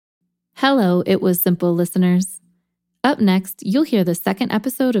Hello, It Was Simple listeners. Up next, you'll hear the second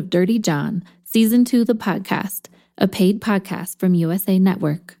episode of Dirty John, Season 2, the podcast, a paid podcast from USA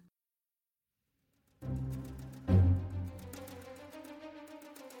Network.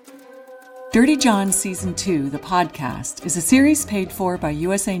 Dirty John Season 2, the podcast, is a series paid for by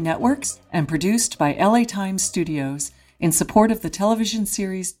USA Networks and produced by LA Times Studios in support of the television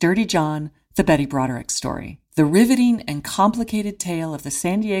series Dirty John, the Betty Broderick story. The riveting and complicated tale of the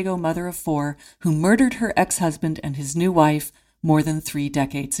San Diego mother of four who murdered her ex-husband and his new wife more than 3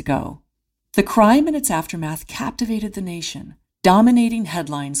 decades ago. The crime and its aftermath captivated the nation, dominating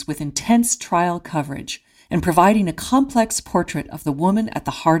headlines with intense trial coverage and providing a complex portrait of the woman at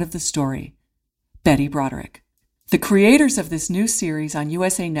the heart of the story, Betty Broderick. The creators of this new series on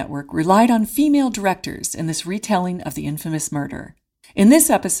USA Network relied on female directors in this retelling of the infamous murder. In this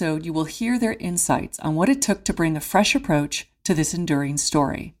episode, you will hear their insights on what it took to bring a fresh approach to this enduring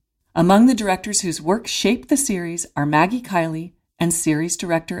story. Among the directors whose work shaped the series are Maggie Kiley and series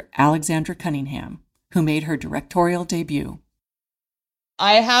director Alexandra Cunningham, who made her directorial debut.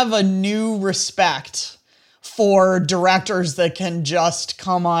 I have a new respect for directors that can just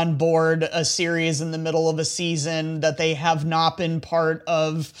come on board a series in the middle of a season, that they have not been part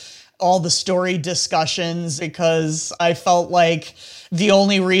of all the story discussions, because I felt like the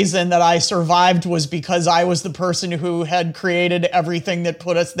only reason that I survived was because I was the person who had created everything that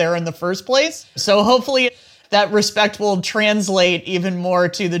put us there in the first place. So hopefully that respect will translate even more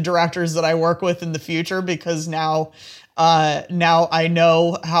to the directors that I work with in the future, because now I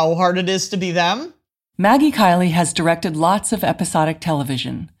know how hard it is to be them. Maggie Kiley has directed lots of episodic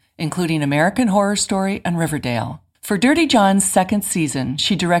television, including American Horror Story and Riverdale. For Dirty John's second season,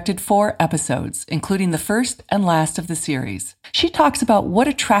 she directed 4 episodes, including the first and last of the series. She talks about what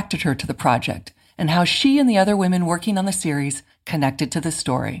attracted her to the project and how she and the other women working on the series connected to the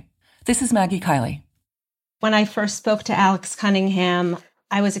story. This is Maggie Kiley. When I first spoke to Alex Cunningham,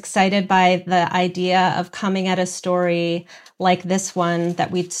 I was excited by the idea of coming at a story like this one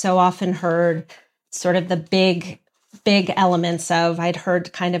that we'd so often heard, sort of the big elements of. I'd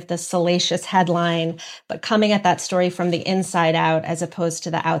heard kind of the salacious headline, but coming at that story from the inside out as opposed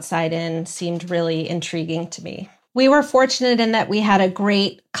to the outside in seemed really intriguing to me. We were fortunate in that we had a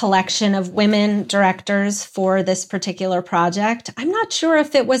great collection of women directors for this particular project. I'm not sure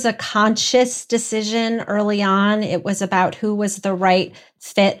if it was a conscious decision early on. It was about who was the right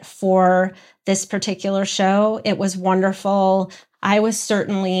fit for this particular show. It was wonderful. I was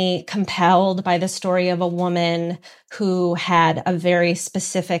certainly compelled by the story of a woman who had a very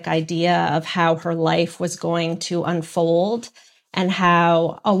specific idea of how her life was going to unfold and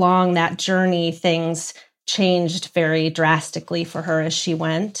how along that journey things changed very drastically for her as she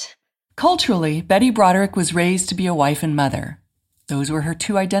went. Culturally, Betty Broderick was raised to be a wife and mother. Those were her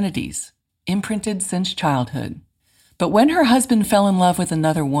 2 identities, imprinted since childhood. But when her husband fell in love with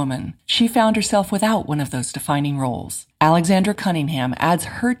another woman, she found herself without one of those defining roles. Alexandra Cunningham adds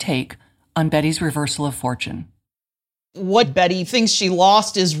her take on Betty's reversal of fortune. What Betty thinks she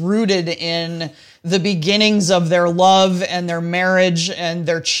lost is rooted in the beginnings of their love and their marriage and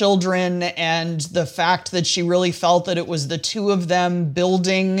their children, and the fact that she really felt that it was the 2 of them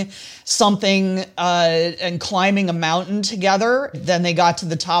building something and climbing a mountain together. Then they got to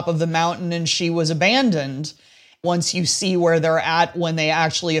the top of the mountain and she was abandoned. Once you see where they're at when they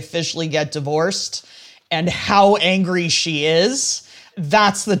actually officially get divorced and how angry she is,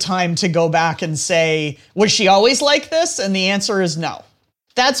 that's the time to go back and say, was she always like this? And the answer is no.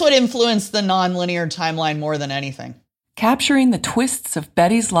 That's what influenced the nonlinear timeline more than anything. Capturing the twists of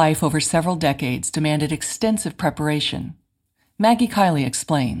Betty's life over several decades demanded extensive preparation. Maggie Kiley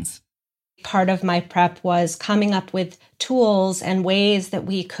explains. Part of my prep was coming up with tools and ways that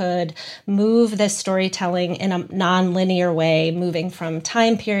we could move this storytelling in a non-linear way, moving from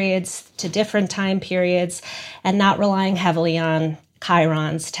time periods to different time periods and not relying heavily on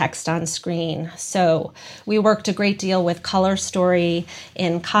chyrons, text on screen. So we worked a great deal with color story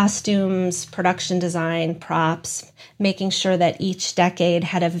in costumes, production design, props, making sure that each decade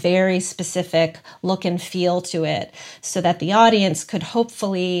had a very specific look and feel to it so that the audience could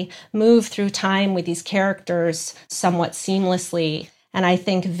hopefully move through time with these characters somewhat seamlessly. And I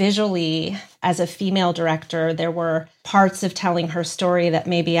think visually, as a female director, there were parts of telling her story that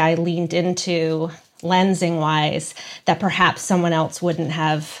maybe I leaned into lensing-wise that perhaps someone else wouldn't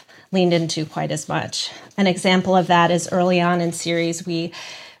have leaned into quite as much. An example of that is early on in series, we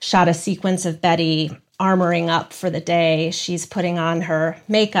shot a sequence of Betty armoring up for the day. She's putting on her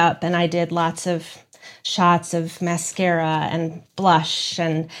makeup, and I did lots of shots of mascara and blush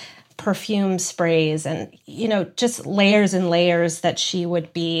and perfume sprays and, just layers and layers that she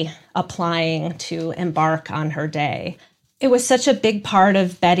would be applying to embark on her day. It was such a big part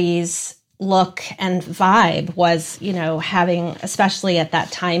of Betty's look and vibe was, having, especially at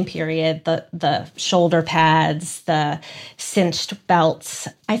that time period, the shoulder pads, the cinched belts.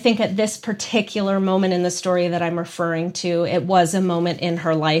 I think at this particular moment in the story that I'm referring to, it was a moment in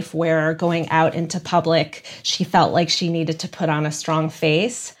her life where going out into public, she felt like she needed to put on a strong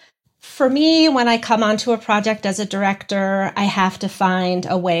face. For me, when I come onto a project as a director, I have to find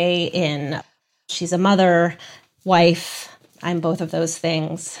a way in. She's a mother, wife. I'm both of those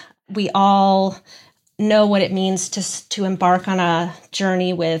things. We all know what it means to embark on a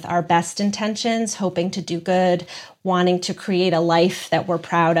journey with our best intentions, hoping to do good, wanting to create a life that we're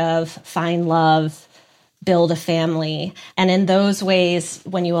proud of, find love, build a family. And in those ways,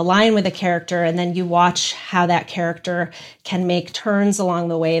 when you align with a character and then you watch how that character can make turns along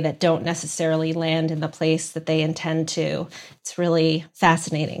the way that don't necessarily land in the place that they intend to, it's really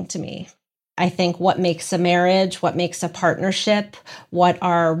fascinating to me. I think what makes a marriage, what makes a partnership, what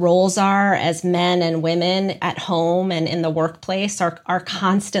our roles are as men and women at home and in the workplace are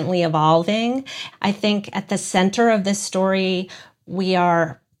constantly evolving. I think at the center of this story,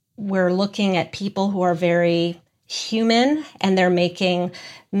 we're looking at people who are very human and they're making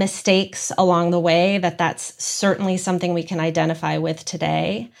mistakes along the way. That's certainly something we can identify with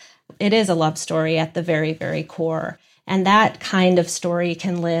today. It is a love story at the very, very core. And that kind of story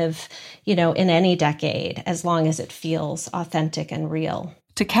can live, in any decade, as long as it feels authentic and real.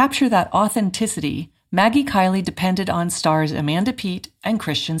 To capture that authenticity, Maggie Kiley depended on stars Amanda Peet and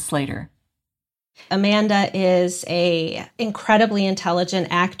Christian Slater. Amanda is an incredibly intelligent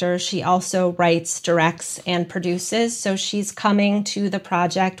actor. She also writes, directs, and produces. So she's coming to the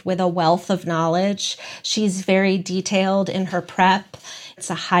project with a wealth of knowledge. She's very detailed in her prep. It's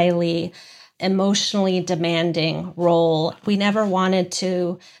a highly emotionally demanding role. We never wanted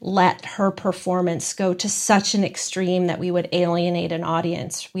to let her performance go to such an extreme that we would alienate an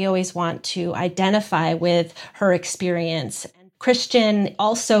audience. We always want to identify with her experience. Christian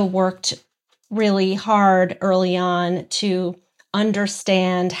also worked really hard early on to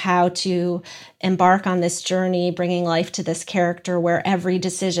understand how to embark on this journey, bringing life to this character where every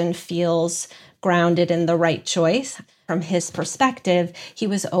decision feels grounded in the right choice. From his perspective, he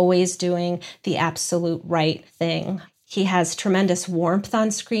was always doing the absolute right thing. He has tremendous warmth on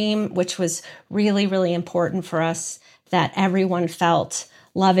screen, which was really, really important for us, that everyone felt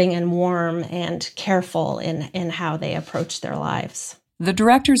loving and warm and careful in how they approached their lives. The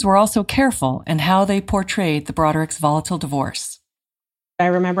directors were also careful in how they portrayed the Brodericks' volatile divorce. I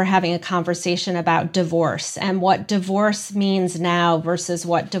remember having a conversation about divorce and what divorce means now versus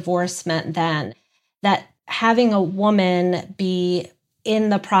what divorce meant then. That having a woman be in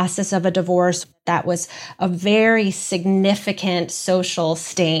the process of a divorce, that was a very significant social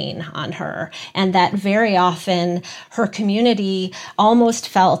stain on her. And that very often her community almost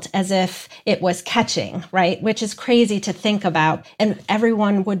felt as if it was catching, right? Which is crazy to think about. And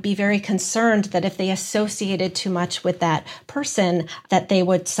everyone would be very concerned that if they associated too much with that person, that they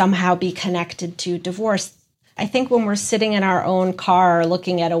would somehow be connected to divorce. I think when we're sitting in our own car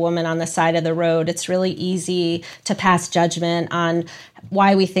looking at a woman on the side of the road, it's really easy to pass judgment on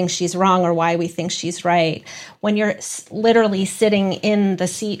why we think she's wrong or why we think she's right. When you're literally sitting in the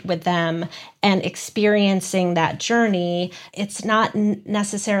seat with them and experiencing that journey, it's not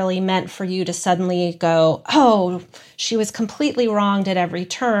necessarily meant for you to suddenly go, oh, she was completely wronged at every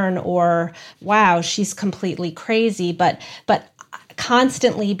turn, or wow, she's completely crazy. But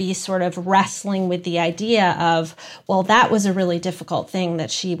constantly be sort of wrestling with the idea of, well, that was a really difficult thing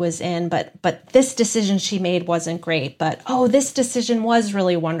that she was in, but this decision she made wasn't great, but oh, this decision was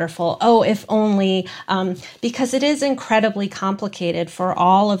really wonderful. Oh, if only, because it is incredibly complicated for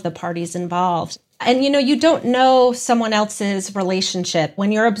all of the parties involved. And, you don't know someone else's relationship.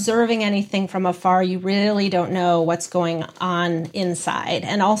 When you're observing anything from afar, you really don't know what's going on inside.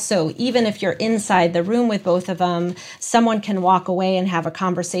 And also, even if you're inside the room with both of them, someone can walk away and have a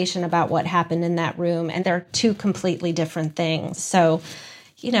conversation about what happened in that room. And they're two completely different things. So,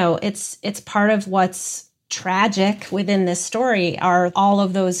 it's part of what's tragic within this story are all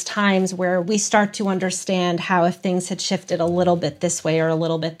of those times where we start to understand how if things had shifted a little bit this way or a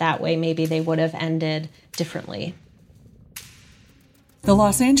little bit that way, maybe they would have ended differently. The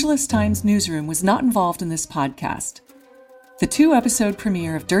Los Angeles Times newsroom was not involved in this podcast. The 2-episode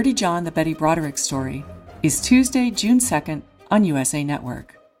premiere of Dirty John, the Betty Broderick story, is Tuesday, June 2nd on USA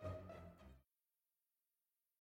Network.